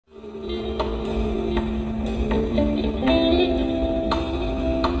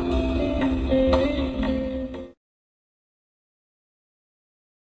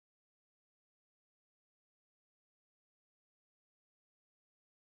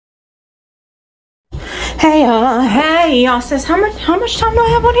Hey y'all, says how much time do I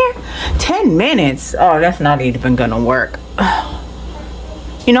have on here? 10 minutes. Oh, that's not even gonna work.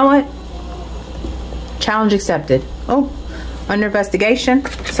 You know what? Challenge accepted. Oh, under investigation.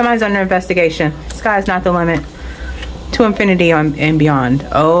 Somebody's under investigation. Sky's not the limit. To infinity and beyond.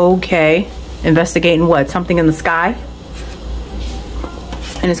 Okay. Investigating what? Something in the sky?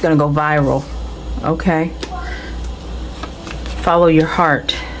 And it's gonna go viral. Okay. Follow your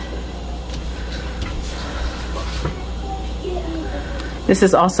heart. This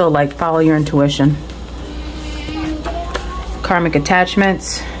is also like follow your intuition. Karmic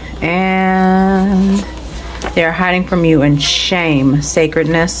attachments. And they're hiding from you in shame.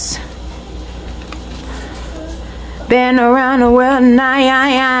 Sacredness. Been around the world and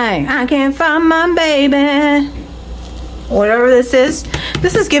I can't find my baby. Whatever this is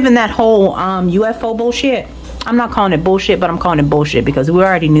giving that whole UFO bullshit. I'm not calling it bullshit, but I'm calling it bullshit because we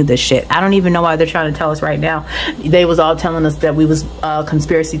already knew this shit. I don't even know why they're trying to tell us right now. They was all telling us that we was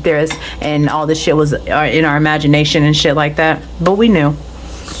conspiracy theorists and all this shit was in our imagination and shit like that. But we knew.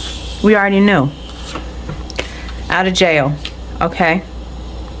 We already knew. Out of jail. Okay.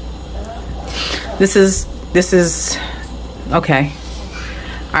 This is okay.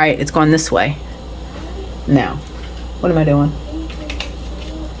 All right, it's going this way. Now, what am I doing?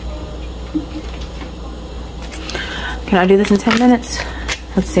 Can I do this in 10 minutes?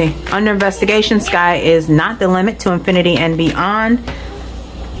 Let's see. Under investigation, sky is not the limit to infinity and beyond.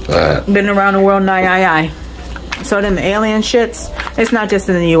 Been around the world, So them alien shits, it's not just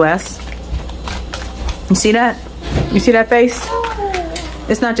in the US. You see that? You see that face?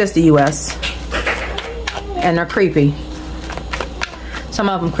 It's not just the US. And they're creepy. Some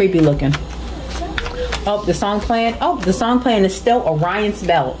of them creepy looking. Oh, the song playing. Oh, the song playing is still Orion's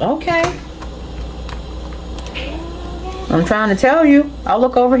Belt. Okay. I'm trying to tell you. I'll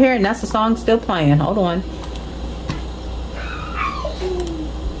look over here and that's the song still playing. Hold on.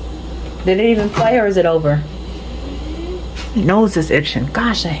 Did it even play or is it over? Nose is itching.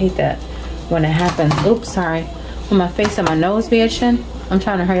 Gosh, I hate that when it happens. Oops, sorry. When my face and my nose be itching. I'm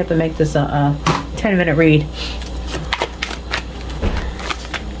trying to hurry up and make this a 10-minute read.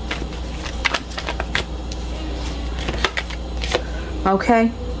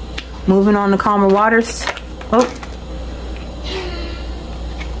 Okay, moving on to calmer waters. Oh,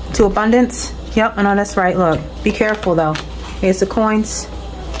 to abundance. Yep, I know that's right. Look, be careful though. Here's the coins.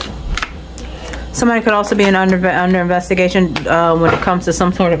 Somebody could also be under investigation when it comes to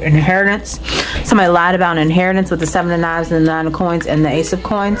some sort of inheritance. Somebody lied about an inheritance with the 7 of knives and the 9 of coins and the ace of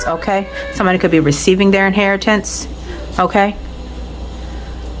coins. Okay, somebody could be receiving their inheritance. Okay.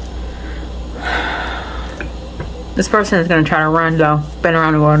 This person is going to try to run though. Been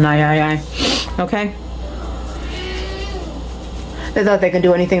around the world. Okay. They thought they could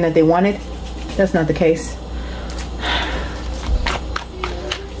do anything that they wanted. That's not the case.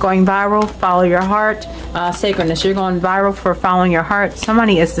 Going viral. Follow your heart. Sacredness. You're going viral for following your heart.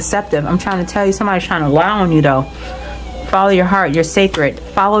 Somebody is deceptive. I'm trying to tell you. Somebody's trying to lie on you though. Follow your heart. You're sacred.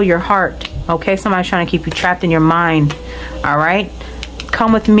 Follow your heart. Okay. Somebody's trying to keep you trapped in your mind. All right.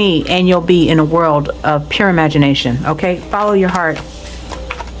 Come with me and you'll be in a world of pure imagination. Okay, follow your heart.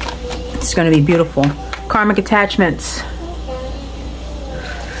 It's going to be beautiful. Karmic attachments.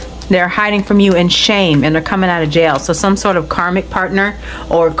 They're hiding from you in shame and they're coming out of jail. So some sort of karmic partner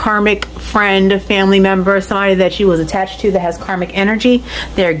or karmic friend, family member, somebody that you was attached to that has karmic energy,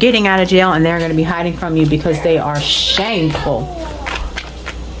 they're getting out of jail and they're going to be hiding from you because they are shameful.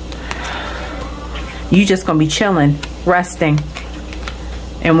 You just going to be chilling, resting.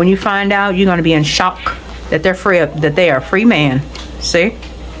 And when you find out, you're going to be in shock that they're free, that they are a free man. See?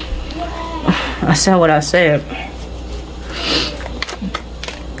 I said what I said.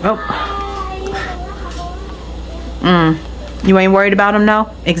 Oh. You ain't worried about them, no?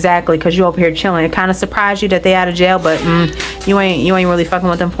 Exactly, because you over here chilling. It kind of surprised you that they out of jail, but you ain't really fucking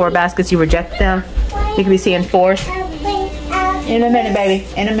with them 4 baskets. You reject them. You could be seeing 4s. In a minute, baby.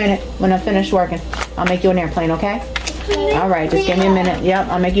 In a minute. When I finish working, I'll make you an airplane, okay? All right, just give me a minute. Yep,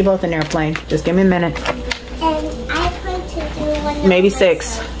 I'll make you both an airplane. Just give me a minute. And I plan to do one. Maybe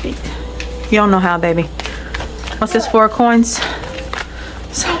 6. You don't know how, baby. What's this, 4 coins?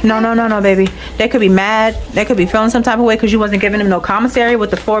 No, baby. They could be mad. They could be feeling some type of way because you wasn't giving them no commissary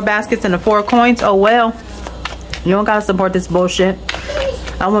with the 4 baskets and the 4 coins. Oh, well. You don't got to support this bullshit.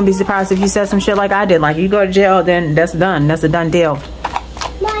 I wouldn't be surprised if you said some shit like I did. Like, you go to jail, then that's done. That's a done deal.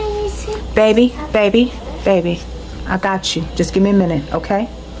 Baby. I got you. Just give me a minute, okay?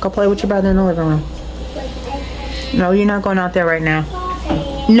 Go play with your brother in the living room. No, you're not going out there right now.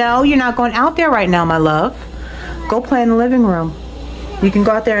 No, you're not going out there right now, my love. Go play in the living room. You can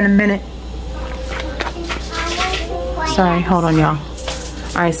go out there in a minute. Sorry, hold on, y'all.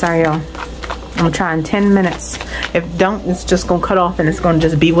 All right, sorry, y'all. I'm gonna try in 10 minutes. If don't, it's just gonna cut off and it's gonna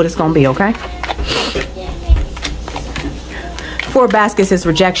just be what it's gonna be, okay? 4 baskets is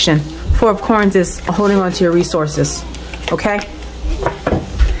rejection. 4 of coins is holding on to your resources, okay?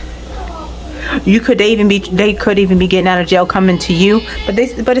 They could even be getting out of jail, coming to you, but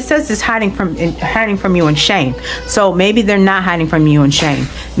it says it's hiding from you in shame. So maybe they're not hiding from you in shame.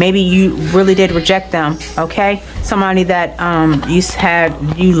 Maybe you really did reject them, okay? Somebody that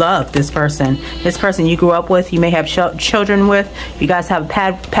you love this person you grew up with, you may have children with, you guys have a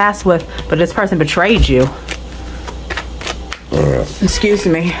past with, but this person betrayed you. Excuse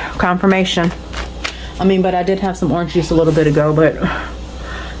me, confirmation. I mean, but I did have some orange juice a little bit ago, but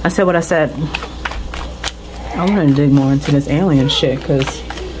I said what I said. I want to dig more into this alien shit, because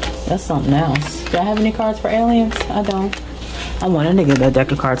that's something else. Do I have any cards for aliens? I don't. I wanted to get a deck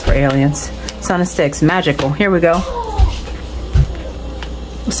of cards for aliens. Son of Sticks, magical. Here we go.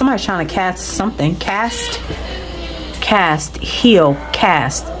 Somebody's trying to cast something. Cast, heal,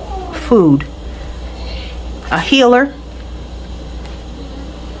 cast, food. A healer.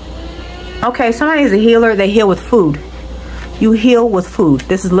 Okay, somebody is a healer. They heal with food. You heal with food.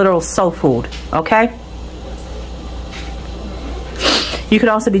 This is literal soul food, okay? You could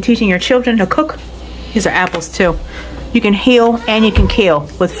also be teaching your children to cook. These are apples too. You can heal and you can kill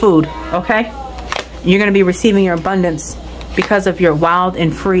with food, okay? You're going to be receiving your abundance because of your wild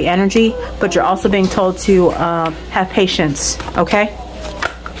and free energy, but you're also being told to have patience, okay?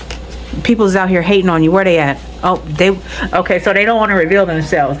 People's out here hating on you. Where they at? Oh, okay, so they don't want to reveal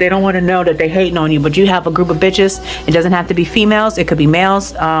themselves. They don't want to know that they hating on you, but you have a group of bitches. It doesn't have to be females. It could be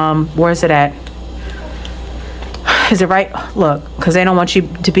males. Where is it at? Is it right? Look, because they don't want you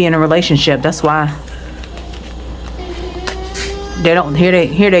to be in a relationship. That's why. They don't. Here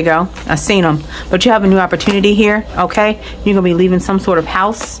they go. I seen them. But you have a new opportunity here, okay? You're gonna be leaving some sort of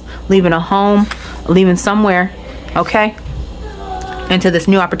house, leaving a home, leaving somewhere, okay? Into this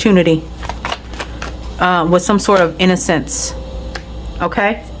new opportunity with some sort of innocence,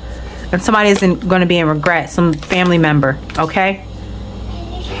 okay? And somebody isn't going to be in regret. Some family member, okay?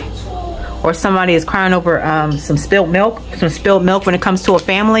 Or somebody is crying over some spilled milk. Some spilled milk when it comes to a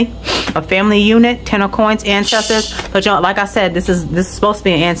family unit. 10 of coins, ancestors. But y'all, like I said, this is supposed to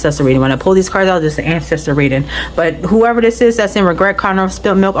be an ancestor reading. When I pull these cards out, this is an ancestor reading. But whoever this is that's in regret, crying over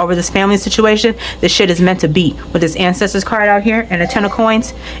spilled milk over this family situation, this shit is meant to be. With this ancestors card out here and a 10 of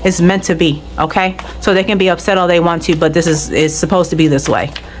coins, it's meant to be. Okay, so they can be upset all they want to, but this is supposed to be this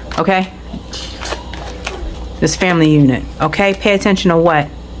way. Okay, this family unit. Okay, pay attention to what?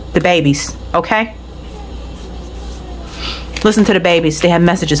 The babies, okay? Listen to the babies. They have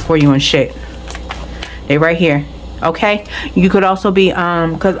messages for you and shit. They right here, okay? You could also be,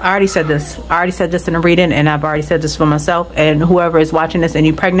 because I already said this. I already said this in a reading, and I've already said this for myself. And whoever is watching this and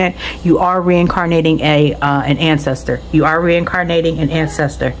you're pregnant, you are reincarnating an ancestor. You are reincarnating an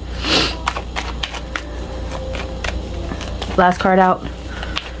ancestor. Last card out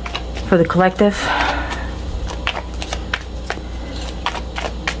for the collective.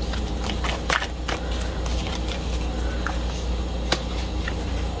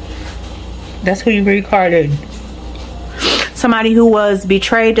 That's who you recarded. Somebody who was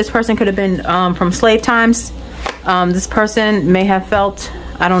betrayed. This person could have been from slave times. This person may have felt,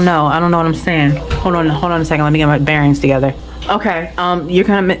 I don't know what I'm saying. Hold on a second. Let me get my bearings together. Okay,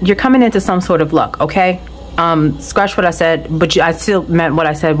 you're coming into some sort of luck, okay? Scratch what I said, but I still meant what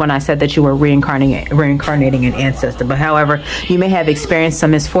I said when I said that you were reincarnating an ancestor. But however, you may have experienced some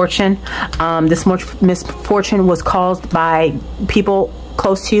misfortune. This misfortune was caused by people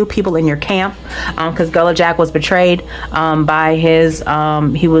close to you, people in your camp, because Gullah Jack was betrayed by his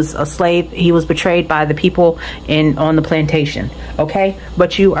he was a slave. He was betrayed by the people on the plantation, okay?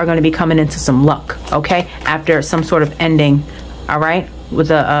 But you are going to be coming into some luck, okay, after some sort of ending, all right, with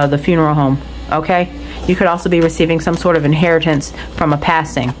the funeral home, okay? You could also be receiving some sort of inheritance from a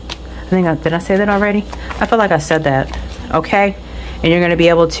passing. I think did I say that already? I feel like I said that, okay? And you're going to be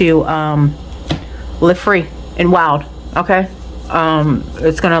able to live free and wild, okay?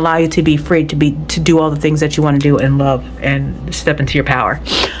 It's going to allow you to be free to do all the things that you want to do and love and step into your power.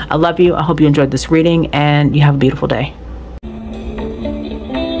 I love you. I hope you enjoyed this reading and you have a beautiful day.